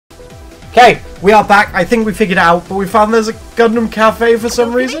Okay, we are back. I think we figured it out, but we found there's a Gundam Cafe for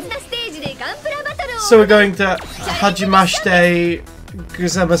some reason. So we're going to Hajimashite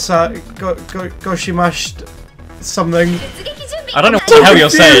Goshimashite something. I don't know what the hell you're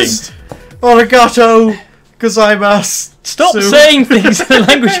saying. Arigato gozaimasu. Stop saying things in a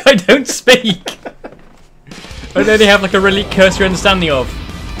language I don't speak. I only have like a really cursory understanding of.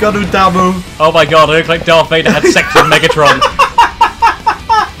 Garudamu. Oh my god, I look like Darth Vader had sex with Megatron.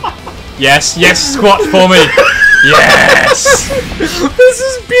 Yes, yes, squat for me. Yes. This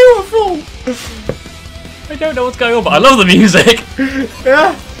is beautiful. I don't know what's going on, but I love the music.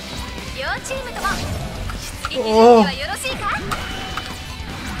 Yeah. Oh.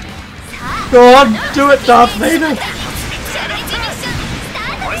 Go on, do it, Darth Vader.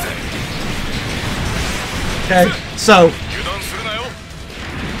 Okay, so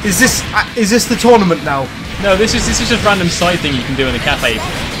is this the tournament now? No, this is just a random side thing you can do in the cafe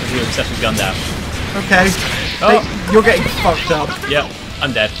if you're obsessed with Gundam. Okay. Oh. You're getting fucked up. Yep,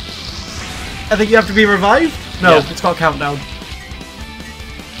 I'm dead. I think you have to be revived? No, Yeah. it's got a countdown.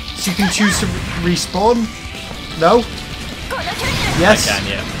 So you can choose to respawn? No? Yes? I can,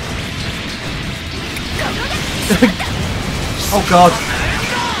 yeah. Oh god.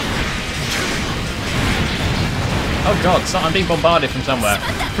 Oh god, so I'm being bombarded from somewhere.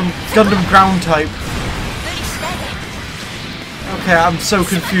 From Gundam ground type. Okay, I'm so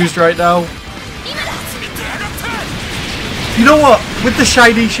confused right now. You know what? With the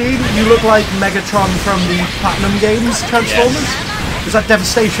shiny sheen, you look like Megatron from the Platinum Games Transformers. Yes. Is that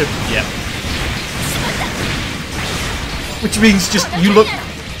Devastation? Yep. Which means just you look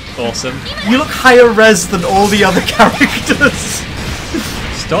awesome. You look higher res than all the other characters.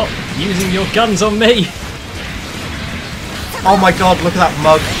 Stop using your guns on me. Oh my god, look at that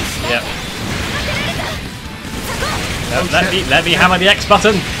mug. Yep. No, let me hammer the X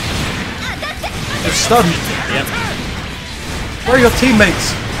button. You're stunned. Yep. Where are your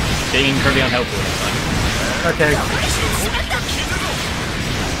teammates? Being incredibly unhelpful this time. Okay.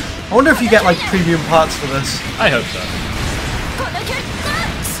 I wonder if you get like premium parts for this. I hope so.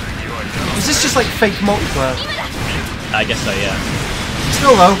 Is this just like fake multiplayer? I guess so, yeah.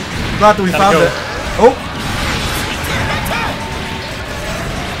 Still though, glad that we found cool. it. Oh!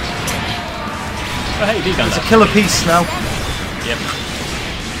 Oh hey, V-Gundam. It's a killer piece now. Yep.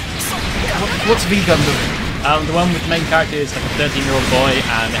 What's V-Gundam? The one with the main character is like a 13-year-old boy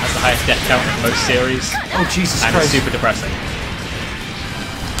and it has the highest death count of most series. Oh Jesus and Christ. it's super depressing.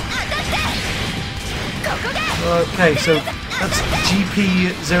 Okay, so that's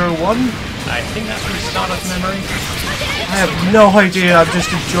GP01? I think that's from Stardust Memory. I have no idea, I'm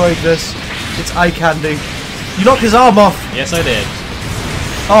just enjoying this. It's eye candy. You knocked his arm off! Yes, I did.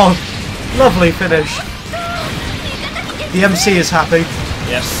 Oh, lovely finish. The MC is happy.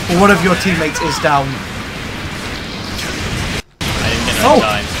 Yes. But one of your teammates is down. I didn't get no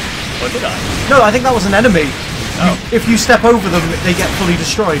time. Or did I? No, I think that was an enemy. Oh. If you step over them, they get fully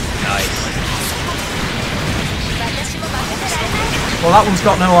destroyed. Nice. Well, that one's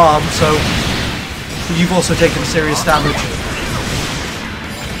got no arm, so you've also taken serious damage.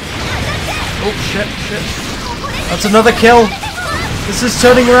 Oh, shit. That's another kill. This is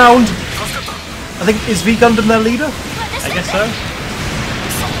turning around. I think, is V-Gundam their leader? I guess so.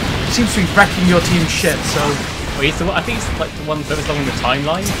 Seems to be wrecking your team's shit, so... Well, he's the one, I think it's like the one furthest along the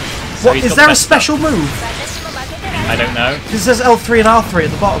timeline. So What, is there a special move? I don't know. Because there's L3 and R3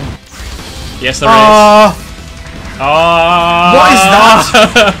 at the bottom. Yes, there is. What is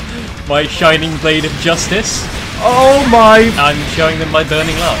that? My shining blade of justice. Oh my... I'm showing them my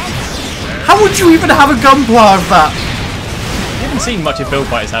burning love. How would you even have a gunpla of that? You haven't seen much of build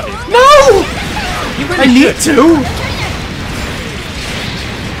fighters, have you? No! You I really need should. to!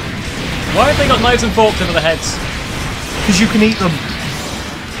 Why have they got knives and forks over their heads? Because you can eat them.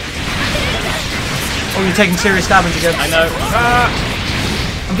 Oh, you're taking serious damage again. I know. Ah!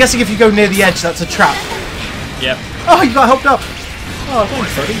 I'm guessing if you go near the edge, that's a trap. Yep. Oh, you got helped up! Oh,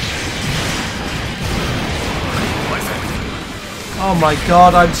 thanks, buddy. Oh my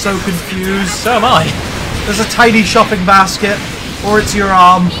god, I'm so confused. So am I. There's a tiny shopping basket, or it's your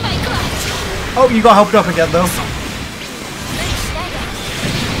arm. Oh, you got helped up again, though.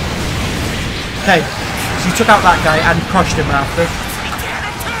 Okay, so you took out that guy and crushed him after.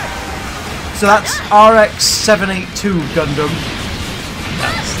 So that's RX-782 Gundam.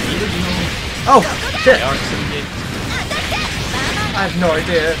 That's the original. Oh, shit. RX-78. I have no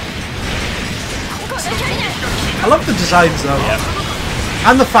idea. I love the designs though. Yep.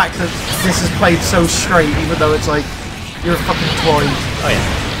 And the fact that this is played so straight, even though it's like, you're a fucking toy. Oh yeah.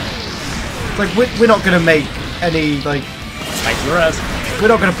 Like, we're not gonna make any, like... Thanks for us. We're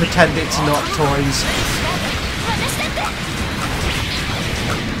not going to pretend it's not toys.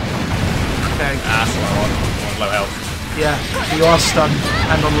 Okay. Ah, that's what I want. I want low health. Yeah, you are stunned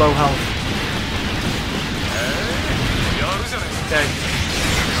and on low health. Okay.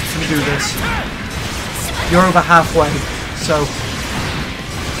 Let me do this. You're over halfway, so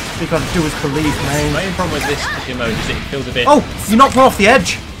all you gotta do is believe, man. The main problem with this particular mode is it feels a bit... Oh! You knocked me off the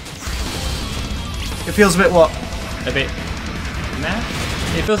edge! It feels a bit what? A bit... Nah?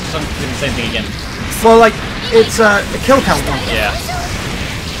 It feels like I'm doing the same thing again. Well, like, it's a kill count one. Yeah.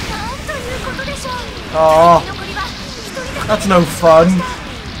 Oh, that's no fun.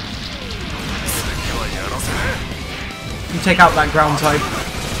 You take out that ground type.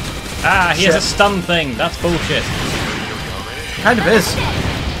 Ah, he has a stun thing. That's bullshit. Kind of is.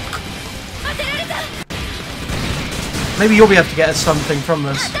 Maybe you'll be able to get a stun thing from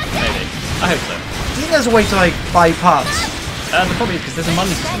this. Maybe. I hope so. Do you think there's a way to, like, buy parts? The problem is because there's a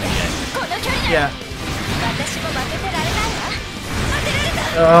money system in the game. Yeah.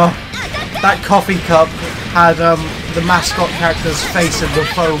 That coffee cup had the mascot character's face in the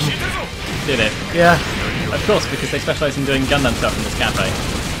foam. Did it? Yeah. Of course, because they specialise in doing Gundam stuff in this cafe.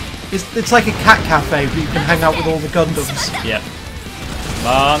 It's like a cat cafe, but you can hang out with all the Gundams. Yep. Come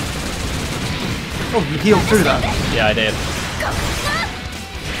on. Oh, you healed through that. Yeah, I did.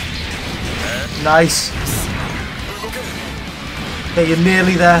 Nice. Okay, you're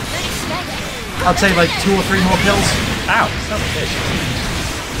nearly there. I'd say like 2 or 3 more kills. Ow, son of a bitch.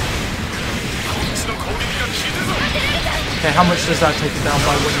 Okay, how much does that take it down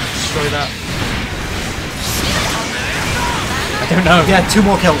by when you destroy that? I don't know. Yeah, 2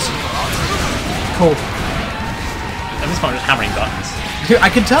 more kills. Cool. At this point I'm just hammering buttons. I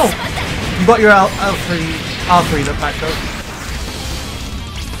can tell. You got your R3 that back up.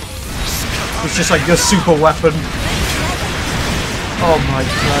 It's just like your super weapon. Oh my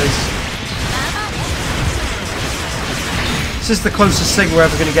Christ. This is the closest thing we're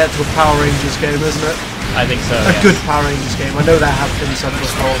ever going to get to a Power Rangers game, isn't it? I think so. A good Power Rangers game. I know there have been some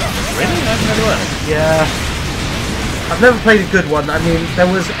before. Really? I've never heard. Yeah. I've never played a good one. I mean, there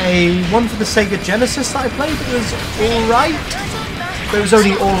was a one for the Sega Genesis that I played. It was alright. But it was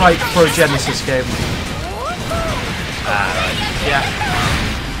only alright for a Genesis game. Ah, right. Yeah.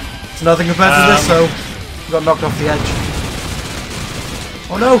 It's nothing compared to this, so we got knocked off the edge.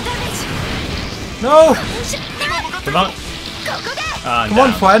 Oh no! No! Come on. Come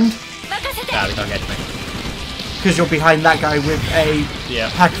on, friend. Nah, they can't get me. Because you're behind that guy with a Yeah.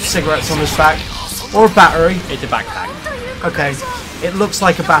 pack of cigarettes on his back. Or a battery. It's a backpack. Okay. It looks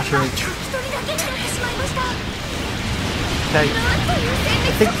like a battery. Okay.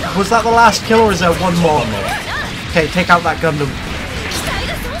 I think, was that the last kill or is there one more? One more. Okay, take out that Gundam.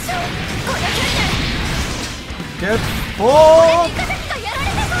 Good.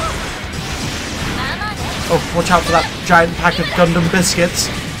 Oh, watch out for that giant pack of Gundam biscuits.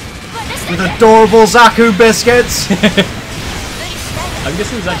 With adorable Zaku biscuits. I'm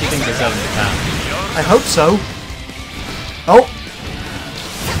guessing there's actually things that sell in Japan. I hope so. Oh.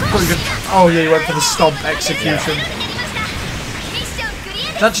 Oh yeah, you went for the stomp execution. Yeah.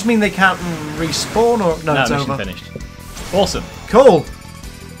 Does that just mean they can't respawn or no? It's mission over. finished. Awesome. Cool.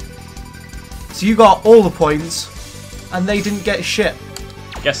 So you got all the points, and they didn't get shit.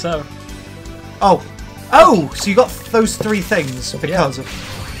 Guess so. Oh. Oh, so you got those 3 things because of...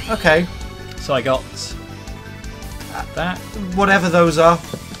 Okay. So I got that. Whatever those are.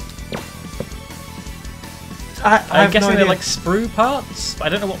 I'm have guessing no they're idea. like sprue parts. I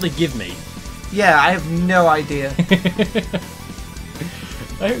don't know what they give me. Yeah, I have no idea.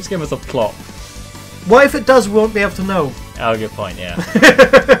 I hope this game has a plot. What if it does, we won't be able to know? Oh, good point, yeah.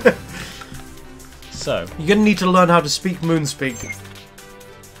 So. You're going to need to learn how to speak Moonspeak.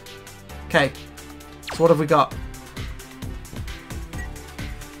 Okay. So what have we got?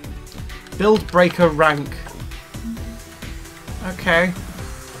 Build Breaker rank. Okay.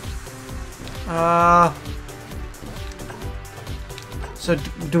 So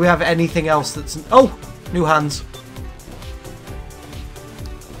do we have anything else that's... Oh! New hands.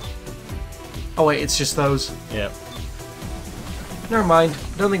 Oh wait, it's just those. Yep. Never mind.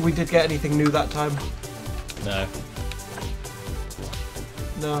 Don't think we did get anything new that time. No.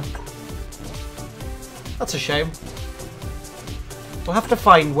 No. That's a shame. We'll have to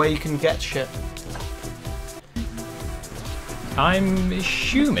find where you can get shit. I'm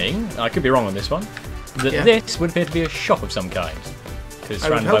assuming, I could be wrong on this one, that this would appear to be a shop of some kind. Because it's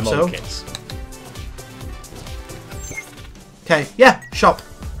surrounded by model kits. Okay, yeah, shop.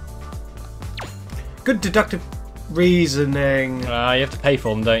 Good deductive reasoning. You have to pay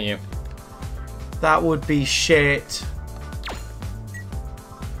for them, don't you? That would be shit.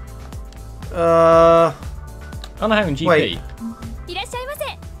 Oh no, hang on, GP. Wait.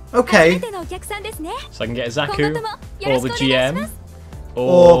 Okay. So I can get a Zaku, or the GM,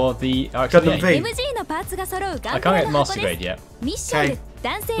 Or or the Gundam V. I can't get Master Grade yet. Okay.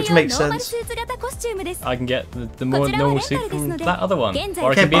 Which makes sense. I can get the more normal suit from that other one. Or it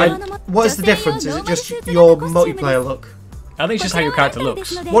Okay, can be but what is the difference? Is it just your multiplayer look? I think it's just how your character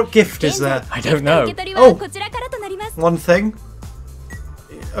looks. What gift is there? I don't know. Oh! One thing.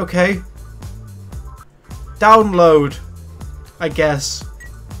 Okay. Download. I guess.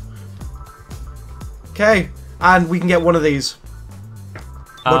 Okay. And we can get one of these.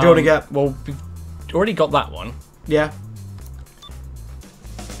 What do you want to get? Well, we've already got that one. Yeah.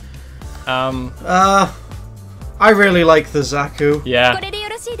 I really like the Zaku. Yeah.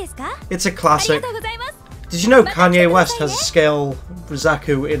 It's a classic. Did you know Kanye West has a scale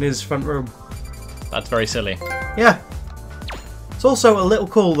Zaku in his front room? That's very silly. Yeah. It's also a little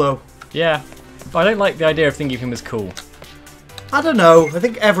cool though. Yeah. But I don't like the idea of thinking of him as cool. I don't know. I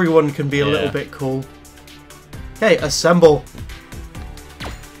think everyone can be a little bit cool. Okay, assemble.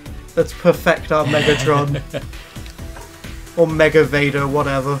 Let's perfect our Megatron. Or Mega Vader,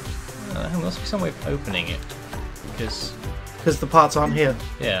 whatever. There must be some way of opening it. Because the parts aren't here.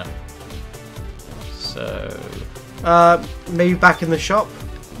 Yeah. So... maybe back in the shop?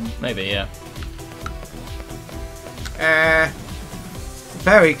 Maybe, yeah.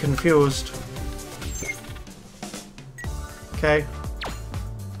 Very confused. Okay.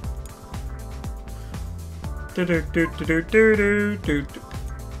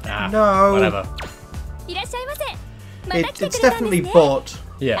 No. Whatever. It's definitely bought.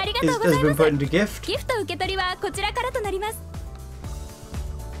 Yeah. Has been put into gift.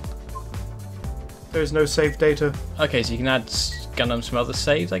 There's no save data. Okay, so you can add Gundams from other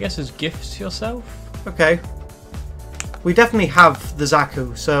saves, I guess, as gifts to yourself? Okay. We definitely have the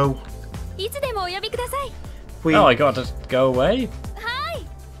Zaku, so... Oh, I got to go away?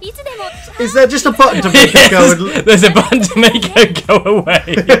 Is there just a button to make it go? There's a button to make it go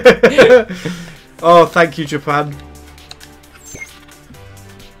away. Oh, thank you, Japan.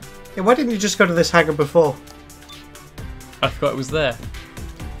 Yeah, why didn't you just go to this hangar before? I forgot it was there.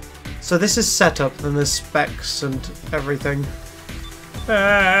 So this is setup, then there's specs and everything. Do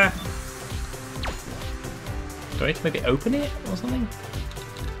I need to maybe open it or something?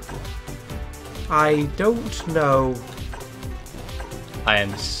 I don't know. I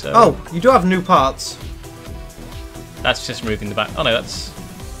am so... Oh, you do have new parts. That's just removing the back... Oh no, that's...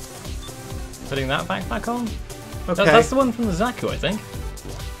 Putting that back on? Okay. That's the one from the Zaku, I think.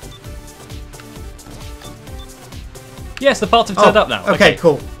 Yes, the parts have turned up now. Okay,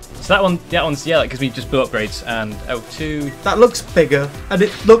 cool. So that one's yeah, because we just blew upgrades and L2. That looks bigger, and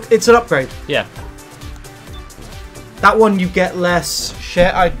it's an upgrade. Yeah. That one you get less.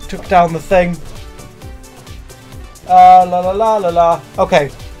 Shit, I took down the thing. La la la la la. Okay,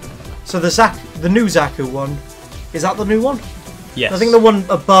 so the new Zaku one, is that the new one? Yes. I think the one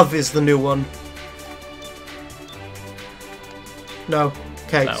above is the new one. No.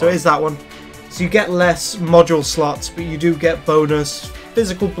 Okay, so it is that one. So you get less module slots, but you do get bonus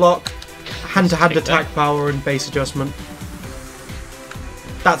physical block, hand-to-hand attack power, and base adjustment.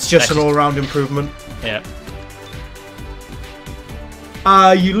 That's just an all-round improvement. Yeah.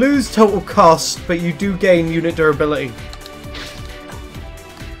 You lose total cost, but you do gain unit durability.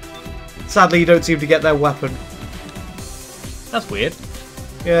 Sadly, you don't seem to get their weapon. That's weird.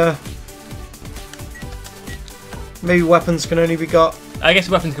 Yeah. Maybe weapons can only be got... I guess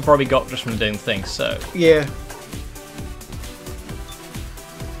weapons can probably got just from doing things, so... Yeah.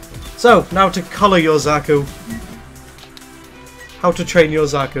 So, now to colour your Zaku. How to train your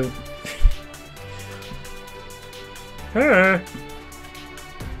Zaku.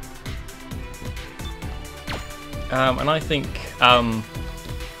 And I think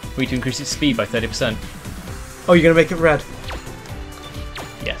we need to increase its speed by 30%. Oh, you're going to make it red?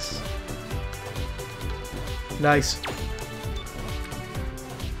 Yes. Nice.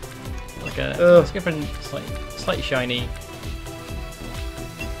 Like let's go for a slightly shiny.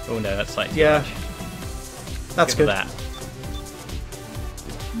 Oh no, that's slightly too much. That's good. That.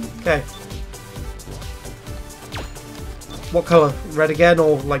 Okay. What colour? Red again,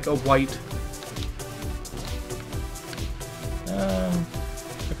 or like a white?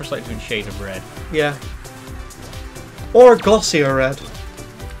 Go for a slightly different shade of red. Yeah. Or a glossier red.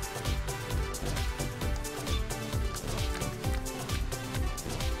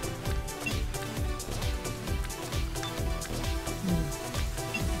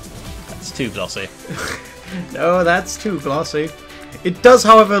 That's too glossy. No, that's too glossy. It does,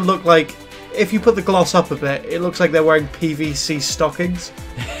 however, look like, if you put the gloss up a bit, it looks like they're wearing PVC stockings.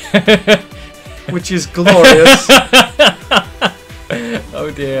 which is glorious.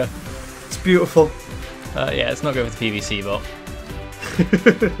 Oh dear. It's beautiful. Yeah, let's not go with the PVC bot.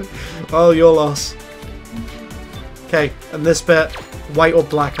 Well, your loss. Okay, and this bit, white or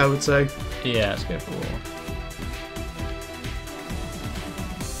black, I would say. Yeah, let's go for...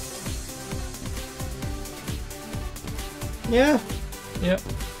 Yeah. Yep.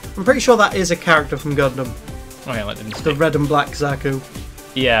 I'm pretty sure that is a character from Gundam. Oh yeah, that didn't stick. The red and black Zaku.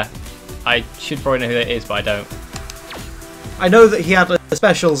 Yeah. I should probably know who that is, but I don't. I know that he had a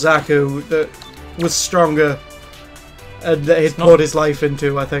special Zaku that was stronger and that he'd poured his life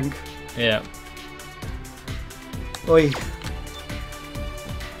into, I think. Yeah. Oi.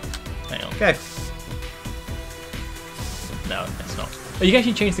 Hang on. Okay. No, it's not. Oh, you can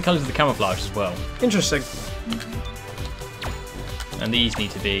actually change the colours of the camouflage as well. Interesting. And these need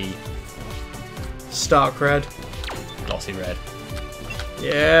to be Stark red. glossy red.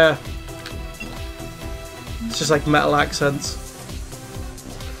 Yeah. It's just like metal accents.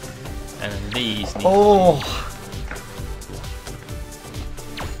 And then these need Oh.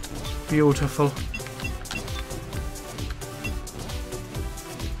 Beautiful.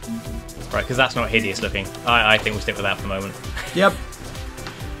 Right, because that's not hideous looking. I think we'll stick with that for the moment. Yep.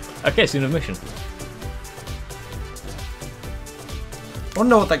 Okay, so another mission. I want to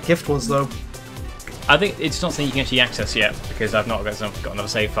know what that gift was, though. I think it's not something you can actually access yet, because I've not got another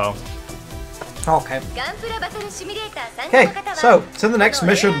save file. Okay. Okay, so, to the next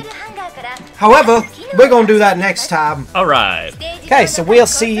mission. However, we're going to do that next time. Alright. Okay, so we'll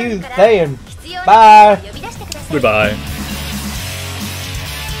see you then. Bye. Goodbye.